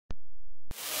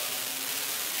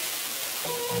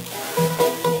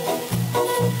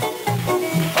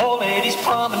All ladies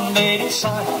promenade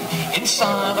inside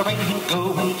the ring and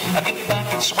go. Get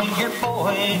back and swing your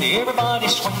boy, everybody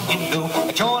swing and go.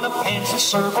 Join up hands and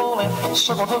circle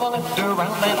to the left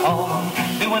around that hall.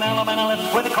 Do an Alabama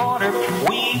left with a quarter,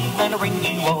 weave and a ring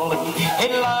you all.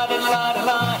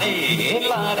 Hey-la-di-la-di-la-di,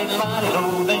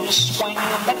 then swing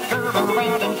that girl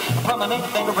around and promenade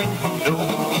that ring and go.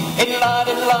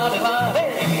 Hey-la-di-la-di-la-di,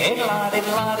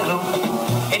 hey-la-di-la-di-lo,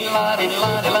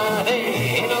 hey-la-di-la-di-la-di,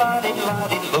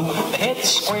 hey-la-di-la-di-lo. The head's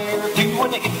square, do a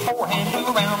naked forehand, do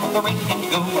around the ring and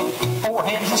go. Four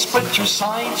hands and split your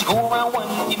sides, go around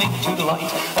one, you make to the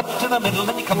light. Up to the middle,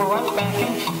 then you come right back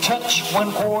and touch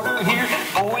one quarter here.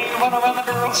 Boy, run around the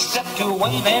girl, step to a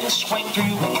wave and swing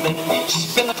through. Then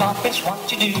spin the top is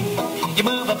what you do. You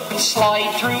move up and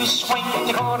slide through, swing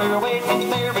the corner away from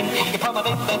there, and you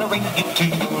promenade then a ring you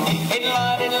two.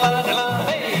 Hey-la-di-la-di-la,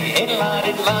 hey,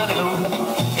 hey-la-di-la-di-lo,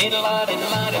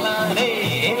 hey-la-di-la-di-la, hey,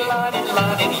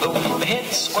 hey-la-di-la-di-lo. The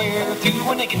head's square,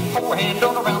 through a naked forehand,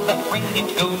 on around that ring you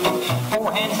go.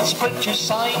 Four hands and split your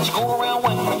sides, go around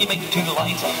one, you make two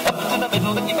lights. Up to the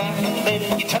middle, then you back, and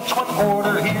then you touch one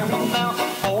quarter here and now.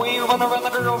 Boy, run around the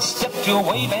girl, step to a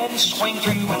wave and swing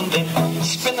through, and then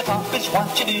spin the top is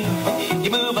what you do.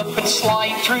 You move up and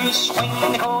slide through, swing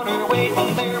the corner away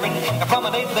from there, and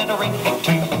promenade then a ring or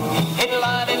two.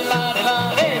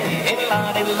 Hey-la-di-la-di-la, hey,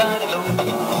 hey-la-di-la-di-lo,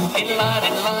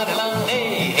 hey-la-di-la-di-la,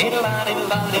 hey,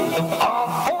 hey-la-di-la-di-lo. All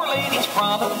four ladies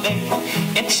promenade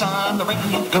inside the ring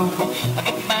you go.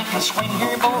 Get back and swing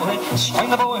your boy, swing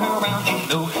the boy around you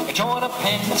know. Join up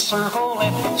hands and circle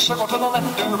to the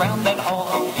left around that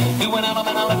hall. Do an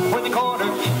Alabama left with the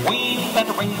quarter, weave and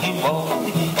ring you all.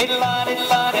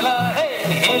 Hey-la-di-la-di-la, hey,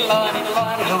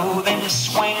 hey-la-di-la-di-lo, then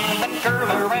swing that girl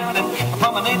around and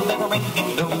promenade that ring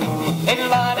you know.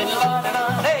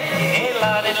 Hey-la-di-la-di-la, hey,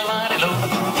 hey-la-di-la-di-lo,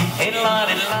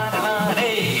 hey-la-di-la-di-la,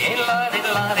 hey,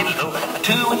 hey-la-di-la-di-lo.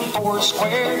 2 and 4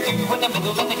 square, 2 in the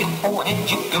middle, then you get 4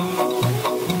 hands you go.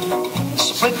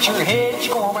 Split your head,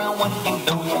 you go around one you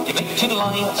know. You make two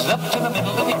lines up to the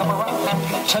middle, then you come around back.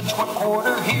 Touch one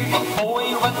quarter here,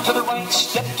 boy, run to the right,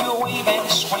 step to a wave and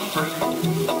swing through.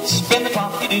 Spin the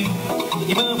top you do,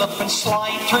 you move up and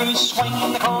slide through,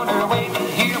 swing the corner away from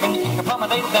here, and you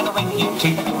promenade then a ring you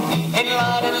two.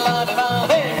 Hey-la-di-la-di-la,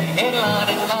 hey,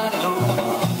 hey-la-di-la-di-lo,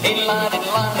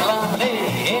 hey-la-di-la-di-la, hey,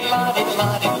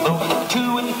 hey-la-di-la-di-lo.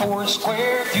 2 and 4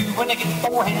 square, 2 when you get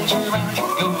 4 hands around you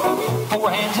go. 4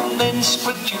 hands and then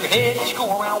split your head, you go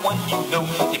around one you know.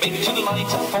 You make two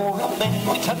lights and 4 and then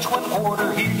you touch one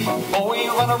quarter here. Boy,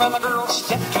 run around the girl,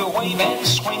 step to a wave and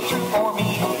swing through for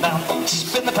me now.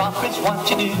 Spin the top is what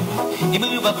you do. You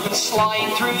move up and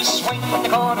slide through, swing the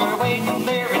corner away from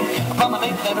there, and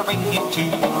promenade that a ring you two.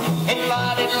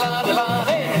 Hey-la-di-la-di-la,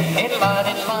 hey,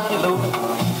 hey-la-di-la-di-lo,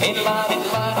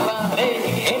 hey-la-di-la-di-la, hey,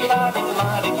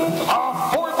 hey-la-di-la-di-lo. All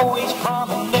 4 boys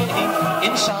promenading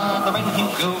inside the ring you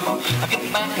go. Get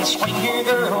back and swing your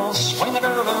girl, swing the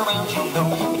girl around you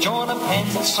know. Join up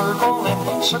hands and circle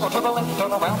to the left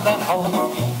and around that hall.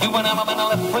 Do an Alabama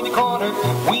left with the corner,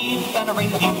 weave and a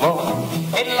ring you roll.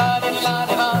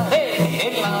 Hey-la-di-la-di-la, hey,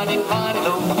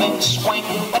 hey-la-di-la-di-lo, then swing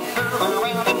that girl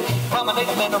around and promenade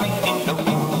and a ring you know.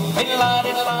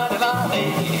 Hey-la-di-la-di-la,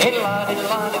 hey,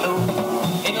 hey-la-di-la-di-lo,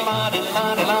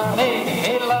 hey-la-di-la-di-la, hey,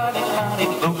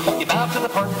 hey-la-di-la-di-lo. You bow to the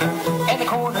partner and the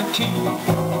corner too.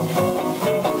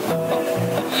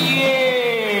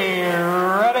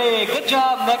 Yeah, ready. Good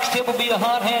job. Next tip will be the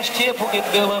hot hash tip. We'll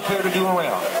get Bill up here to do a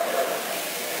round.